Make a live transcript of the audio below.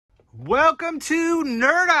Welcome to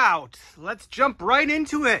Nerd Out. Let's jump right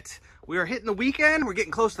into it. We are hitting the weekend. We're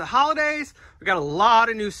getting close to the holidays. We got a lot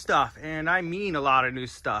of new stuff, and I mean a lot of new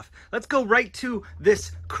stuff. Let's go right to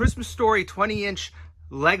this Christmas Story 20-inch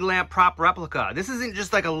leg lamp prop replica. This isn't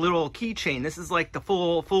just like a little keychain. This is like the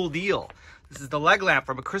full deal. This is the leg lamp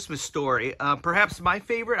from A Christmas Story. Perhaps my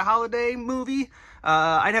favorite holiday movie.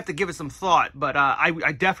 I'd have to give it some thought, but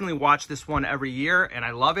I definitely watch this one every year, and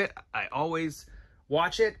I love it. I always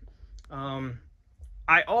watch it.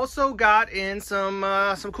 I also got in some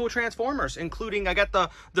cool Transformers, including I got the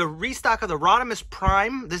restock of the Rodimus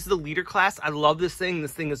Prime. This is the leader class. I love this thing.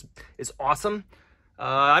 This thing is awesome.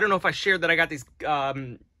 I don't know if I shared that I got these.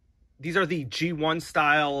 These are the G1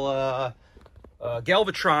 style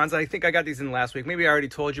Galvatrons. I think I got these in last week. Maybe I already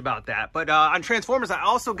told you about that. But on Transformers, I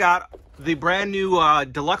also got the brand new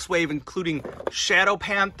deluxe wave, including Shadow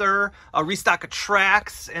Panther, a restock of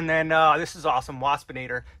Trax, and then this is awesome,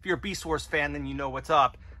 Waspinator. If you're a Beast Wars fan, then you know what's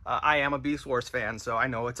up. I am a Beast Wars fan, so I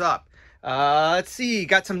know what's up. Let's see,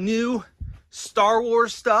 got some new Star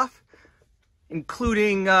Wars stuff,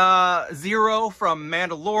 including Zero from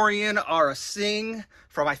Mandalorian, Aurra Singh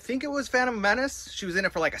from, I think it was Phantom Menace. She was in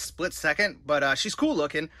it for like a split second, but she's cool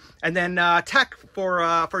looking. And then Tech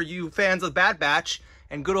for you fans of Bad Batch,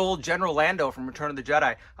 and good old General Lando from Return of the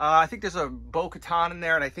Jedi. I think there's a Bo-Katan in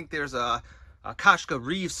there, and I think there's a Koshka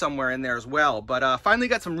Reeves somewhere in there as well. But finally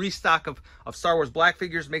got some restock of Star Wars Black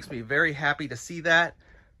figures. Makes me very happy to see that.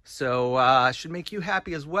 So should make you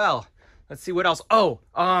happy as well. Let's see what else. Oh,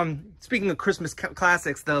 speaking of Christmas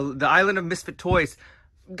classics, the Island of Misfit Toys,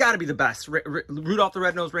 gotta be the best. Rudolph the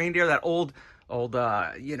Red-Nosed Reindeer, that old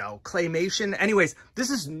you know, claymation. Anyways, this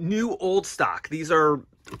is new old stock. These are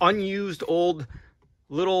unused old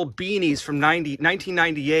little beanies from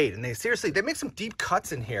 1998, and they make some deep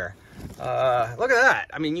cuts in here. Look at that.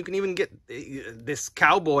 I mean, you can even get this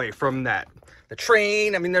cowboy from the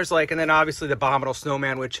train. I mean, there's like, and then obviously the Abominable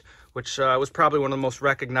Snowman, which was probably one of the most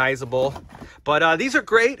recognizable. But these are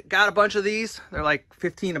great. Got a bunch of these. They're like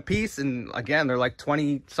 15 a piece, and again, they're like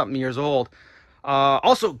 20 something years old.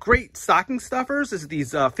 Also great stocking stuffers. This is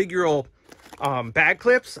these figural bag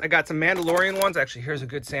clips. I got some Mandalorian ones. Actually, here's a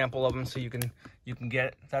good sample of them, so you can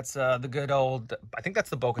get. That's the good old, I think that's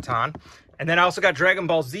the Bo-Katan. And then I also got Dragon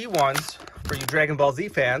Ball Z ones for you Dragon Ball Z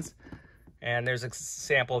fans. And there's a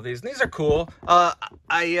sample of these. And these are cool.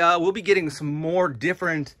 I will be getting some more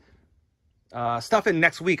different stuff in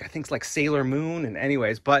next week. I think it's like Sailor Moon, and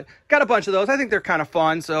anyways, but got a bunch of those. I think they're kind of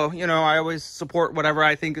fun. So, you know, I always support whatever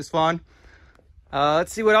I think is fun.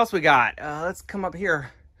 Let's see what else we got. Let's come up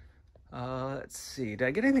here. Let's see. Did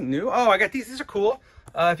I get anything new? Oh, I got these. These are cool.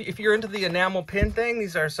 If you're into the enamel pin thing,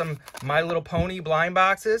 these are some My Little Pony blind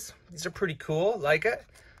boxes. These are pretty cool. Like it.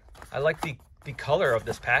 I like the color of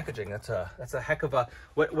this packaging. That's a heck of a,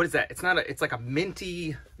 what is that? It's like a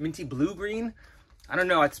minty blue green. I don't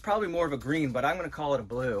know. It's probably more of a green, but I'm going to call it a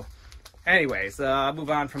blue. Anyways, I'll move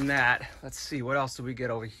on from that. Let's see. What else do we get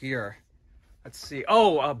over here? Let's see.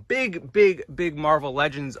 Oh, a big Marvel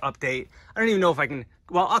Legends update. I don't even know if I can,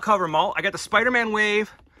 well, I'll cover them all. I got the Spider-Man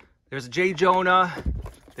wave. There's J. Jonah.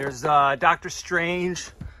 There's Doctor Strange.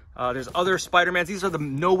 There's other Spider-Mans. These are the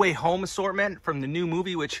No Way Home assortment from the new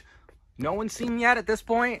movie, which no one's seen yet at this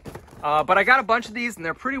point. But I got a bunch of these, and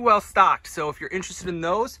they're pretty well stocked. So if you're interested in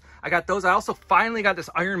those, I got those. I also finally got this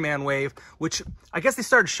Iron Man wave, which I guess they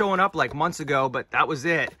started showing up like months ago, but that was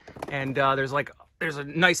it. And there's a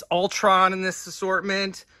nice Ultron in this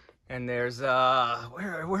assortment. And there's,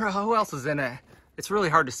 who else is in it? It's really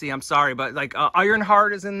hard to see, I'm sorry, but like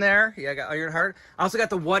Ironheart is in there. Yeah, I got Ironheart. I also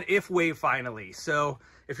got the What If wave finally. So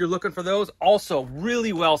if you're looking for those, also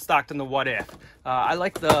really well stocked in the What If. I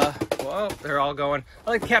like whoa, they're all going.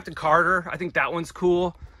 I like Captain Carter. I think that one's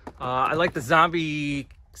cool. I like the zombie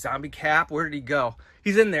Cap. Where did he go?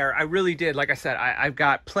 He's in there. I really did. Like I said, I've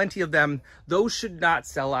got plenty of them. Those should not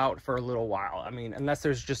sell out for a little while. I mean, unless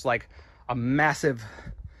there's just like a massive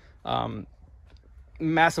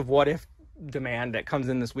What If demand that comes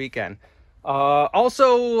in this weekend.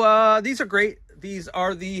 Also, these are great. These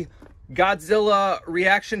are the Godzilla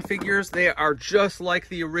reaction figures. They are just like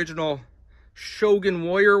the original Shogun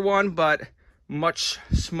Warrior one, but much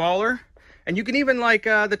smaller. And you can even, like,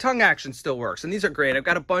 the tongue action still works. And these are great. I've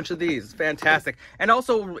got a bunch of these. It's fantastic. And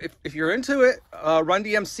also, if you're into it, Run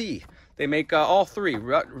DMC. They make all three,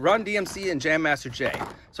 Run DMC and Jam Master Jay.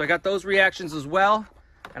 So I got those reactions as well.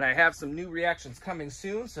 And I have some new reactions coming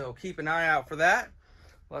soon, so keep an eye out for that.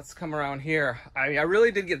 Let's come around here. I really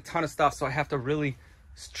did get a ton of stuff, so I have to really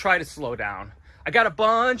try to slow down. I got a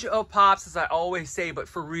bunch of pops, as I always say, but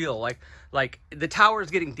for real, like the tower is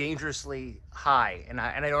getting dangerously high, and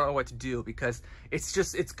I don't know what to do because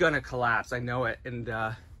it's gonna collapse. I know it, and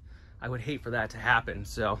I would hate for that to happen.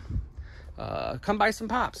 So come buy some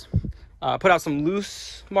pops. Put out some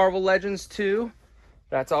loose Marvel Legends too.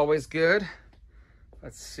 That's always good.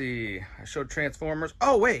 Let's see. I showed Transformers.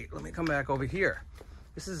 Oh wait, let me come back over here.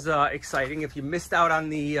 This is exciting. If you missed out on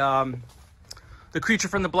the Creature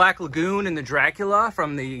from the Black Lagoon and the Dracula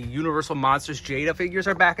from the Universal Monsters Jada figures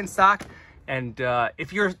are back in stock. And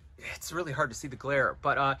it's really hard to see the glare,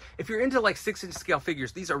 but if you're into like 6-inch scale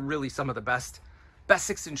figures, these are really some of the best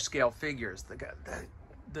 6-inch scale figures.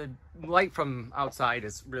 The light from outside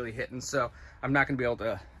is really hitting, so I'm not gonna be able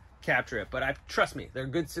to capture it, but trust me, they're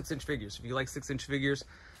good 6-inch figures. If you like 6-inch figures,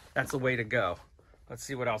 that's the way to go. Let's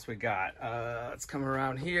see what else we got. Let's come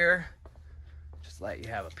around here, just let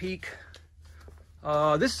you have a peek.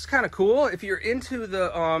 This is kind of cool if you're into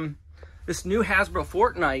the this new Hasbro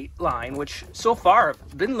Fortnite line, which so far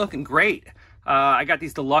have been looking great. I got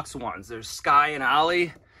these deluxe ones. There's Sky and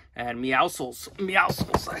Ollie and Meowscles.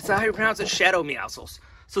 That's how you pronounce it, Shadow Meowscles.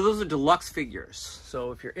 So those are deluxe figures.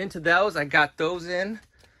 So if you're into those, I got those in.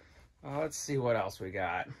 Let's see what else we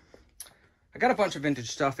got. I got a bunch of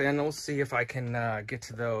vintage stuff in. We'll see if I can get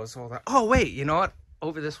to those. Hold on. Oh, wait, you know what?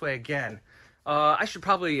 Over this way again. I should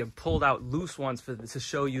probably have pulled out loose ones to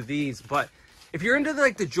show you these, but if you're into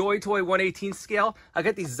like the Joy Toy 1/18 scale, I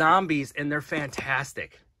got these zombies and they're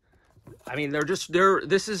fantastic. I mean,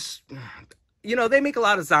 this is, you know, they make a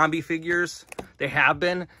lot of zombie figures. They have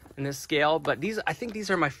been in this scale, but I think these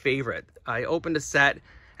are my favorite. I opened a set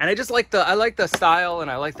and I just like I like the style and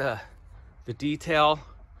I like the detail.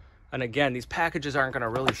 And again, these packages aren't going to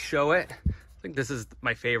really show it. I think this is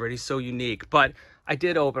my favorite. He's so unique, but I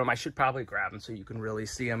did open them. I should probably grab them so you can really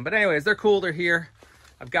see them. But anyways, they're cool. They're here.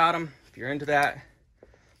 I've got them. If you're into that,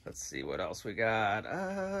 let's see what else we got.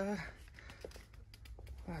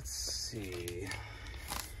 Let's see.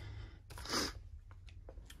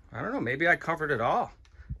 I don't know. Maybe I covered it all.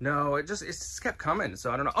 No, it just kept coming.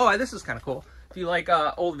 So I don't know. Oh, this is kind of cool. If you like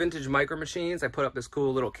old vintage Micro Machines, I put up this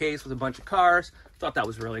cool little case with a bunch of cars. Thought that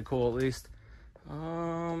was really cool, at least.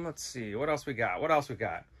 Let's see. What else we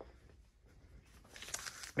got?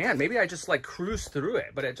 Man, maybe I just like cruised through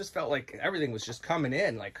it, but it just felt like everything was just coming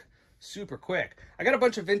in like super quick. I got a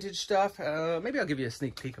bunch of vintage stuff. Maybe I'll give you a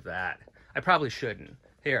sneak peek of that. I probably shouldn't.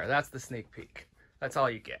 Here, that's the sneak peek. That's all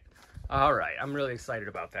you get. All right, I'm really excited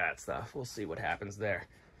about that stuff. We'll see what happens there.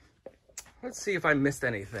 Let's see if I missed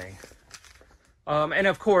anything. And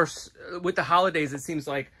of course, with the holidays, it seems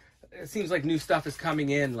like new stuff is coming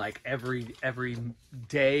in like every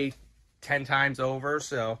day, 10 times over.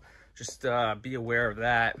 So just be aware of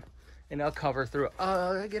that. And I'll cover through. Did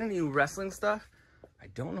I get any wrestling stuff? I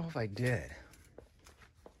don't know if I did.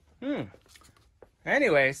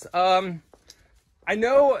 Anyways, I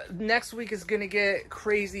know next week is going to get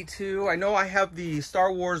crazy too. I know I have the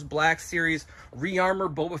Star Wars Black Series Re-Armor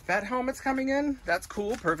Boba Fett helmets coming in. That's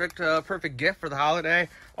cool. Perfect gift for the holiday.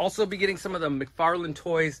 Also be getting some of the McFarlane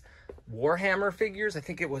Toys Warhammer figures. I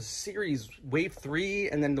think it was Series Wave 3,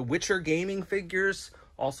 and then the Witcher Gaming figures,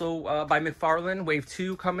 also by McFarlane, Wave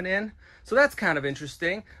 2 coming in. So that's kind of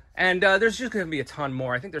interesting. And there's just going to be a ton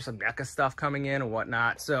more. I think there's some NECA stuff coming in and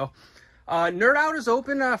whatnot. So Nerd Out is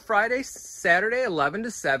open Friday, Saturday, 11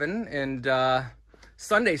 to 7, and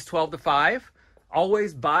Sundays, 12 to 5.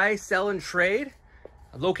 Always buy, sell, and trade.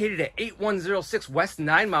 Located at 8106 West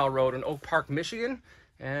 9 Mile Road in Oak Park, Michigan.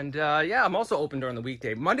 And yeah, I'm also open during the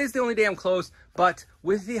weekday. Monday's the only day I'm closed, but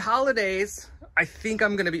with the holidays, I think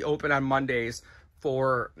I'm going to be open on Mondays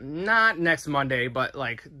for not next Monday, but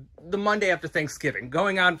like the Monday after Thanksgiving,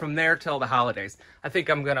 going on from there till the holidays. I think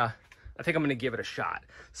I'm gonna give it a shot.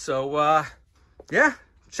 So yeah,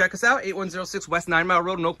 check us out, 8106 West 9 Mile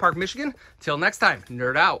Road in Oak Park, Michigan. Till next time,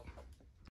 nerd out.